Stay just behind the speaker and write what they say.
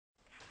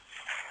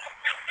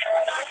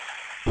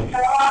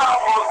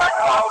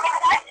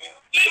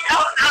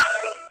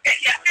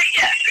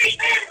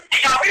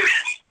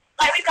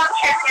Like we got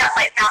camping out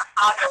like Mount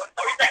Otago, so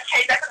there's that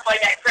cave that's way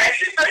back fresh.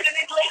 So did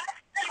it leak?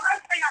 I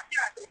think I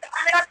said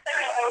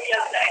it the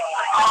other day.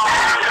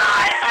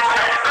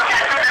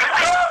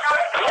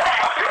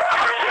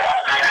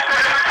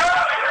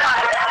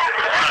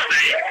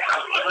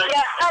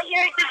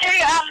 Yeah, did you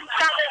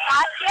start the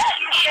class yet?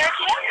 You shared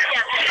yet?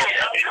 Yeah.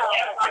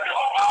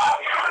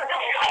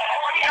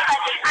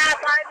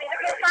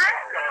 Biomedical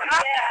science?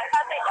 Yeah,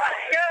 I think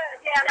that's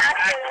good. Yeah,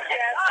 that's good.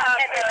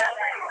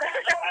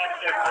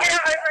 Get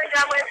it over and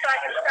done with so I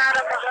can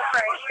start on the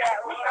fresh. Yeah.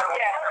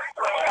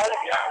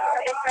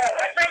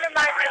 A friend of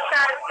mine just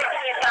started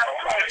picking it up.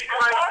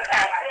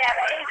 Yeah,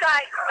 but he's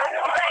like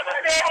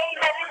 30,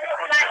 maybe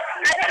like,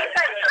 I think he's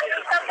like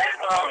 20 something.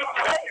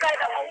 He's like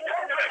the oldest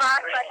in the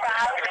class by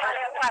far. I don't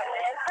know quite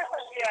weird.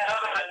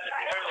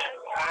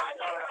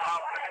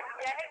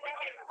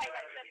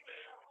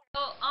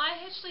 Well, I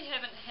actually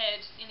haven't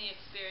had any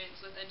experience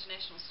with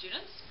international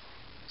students,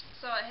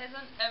 so it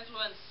hasn't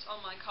influenced on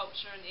my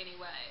culture in any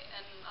way,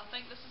 and I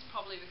think this is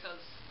probably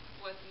because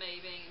with me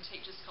being in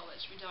Teachers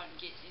College we don't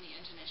get any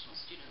international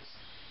students,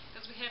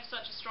 because we have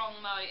such a strong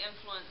Māori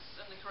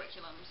influence in the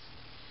curriculums.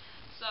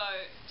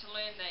 So to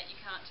learn that, you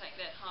can't take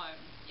that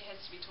home, it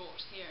has to be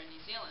taught here in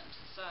New Zealand,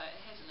 so it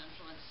hasn't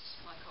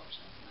influenced my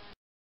culture. No.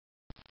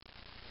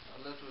 I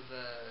lived with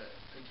an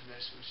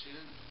international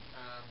student.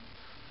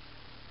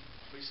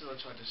 We sort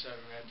of tried to show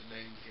them around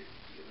Dunedin, get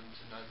them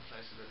to know the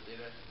place a bit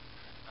better.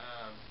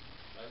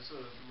 They were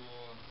sort of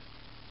more,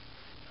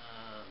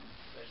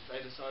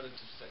 they decided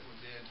to stick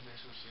with their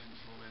international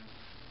students more than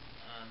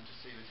to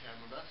see the town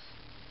with us.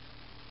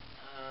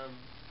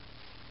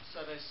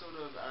 So they sort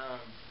of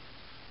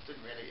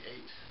didn't really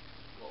eat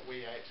what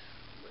we ate,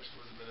 which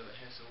was a bit of a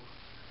hassle.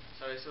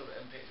 So they sort of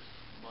impacted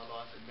my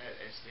life in that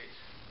aspect.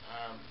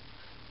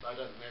 But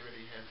I don't think they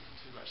really have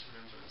too much of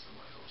an influence on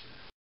my culture.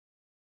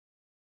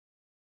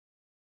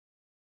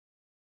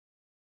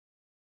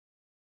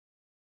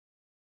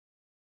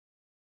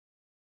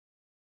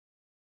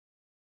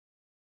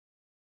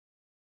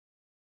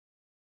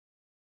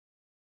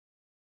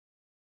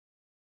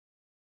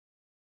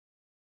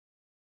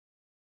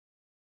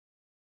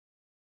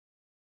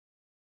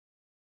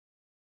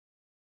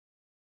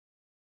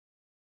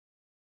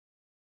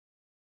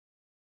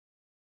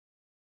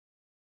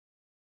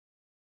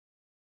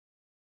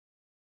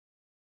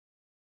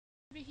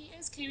 Over here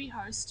as Kiwi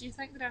hosts, do you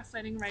think that our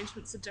flatting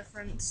arrangements are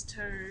different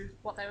to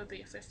what they would be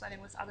if we're flatting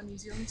with other New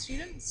Zealand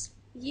students?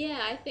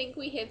 Yeah, I think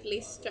we have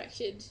less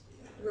structured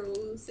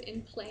rules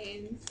and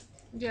plans.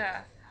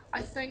 Yeah,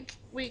 I think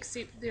we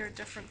accept that there are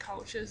different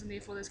cultures and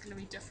therefore there's going to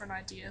be different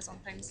ideas on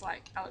things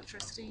like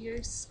electricity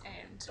use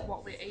and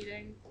what we're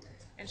eating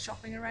and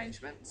shopping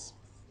arrangements.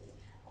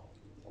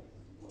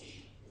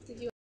 Do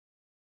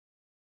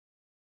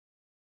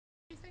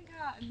you think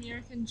our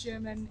American,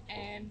 German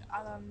and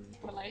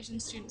Malaysian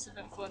students have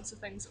influenced the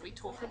things that we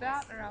talk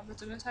about around the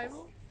dinner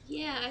table?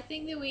 Yeah, I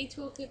think that we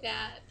talk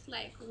about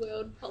like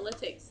world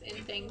politics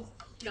and things,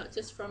 not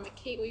just from a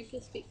Kiwi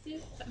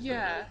perspective, but from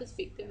other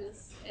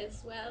perspectives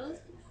as well.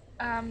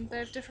 They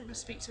have different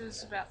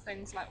perspectives about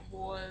things like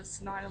wars,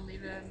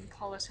 9/11,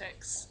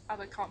 politics,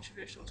 other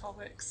controversial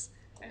topics,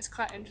 and it's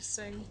quite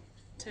interesting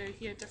to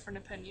hear different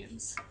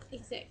opinions.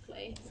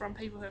 Exactly. From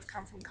people who have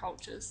come from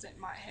cultures that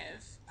might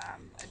have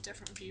a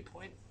different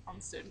viewpoint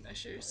on certain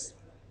issues.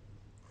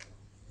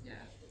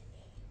 Yeah.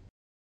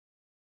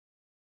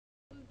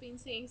 We've been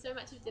seeing so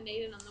much of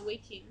Dunedin on the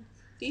weekend.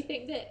 Do you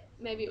think that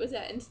maybe it was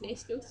our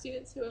international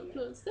students who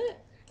influenced it?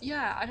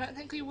 Yeah, I don't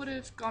think we would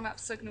have gone up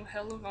Signal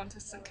Hill or gone to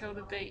St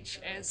Kilda Beach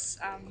as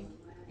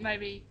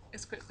maybe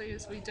as quickly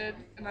as we did,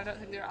 and I don't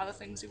think there are other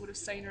things we would have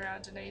seen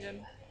around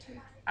Dunedin.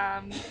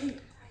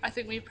 I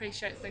think we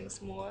appreciate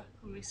things more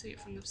when we see it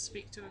from the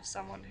perspective of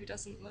someone who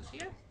doesn't live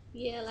here.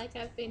 Yeah, like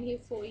I've been here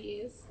 4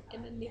 years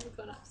and I've never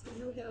gone up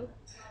Signal Hill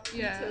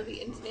until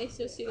the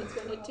international students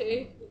wanted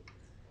to.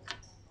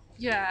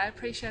 Yeah, I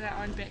appreciate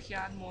our own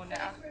backyard more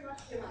now.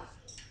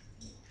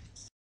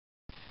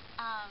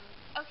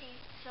 Okay,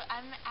 so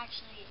I'm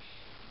actually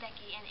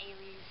Becky and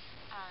Ailey's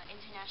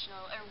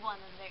international, or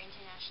one of their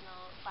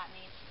international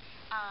flatmates,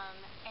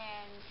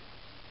 and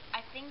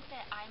I think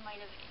that I might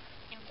have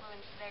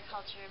influenced their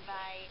culture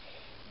by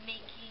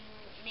making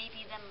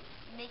them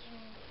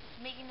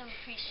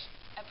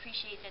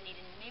appreciate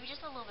Dunedin maybe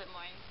just a little bit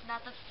more.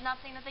 Not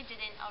saying that they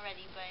didn't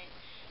already, but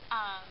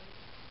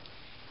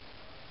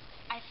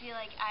I feel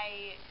like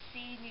I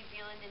see New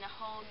Zealand in a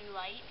whole new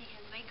light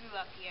because they grew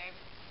up here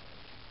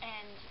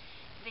and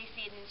they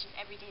see it and it's just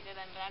every day to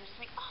them, but I'm just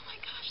like, oh my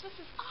gosh, this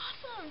is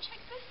awesome, check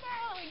this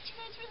out, like, do you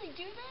guys really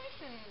do this?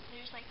 And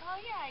they're just like, oh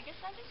yeah, I guess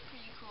that is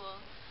pretty cool.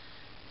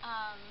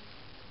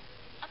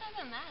 Other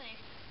than that, I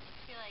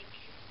feel like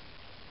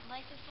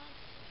life is fun.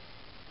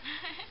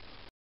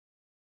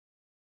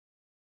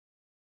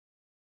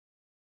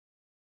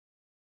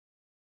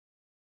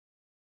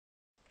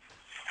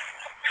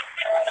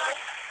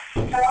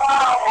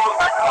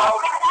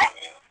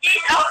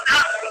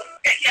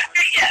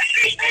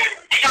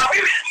 Oh,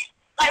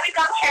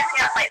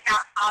 checking out like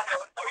Mount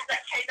Otago.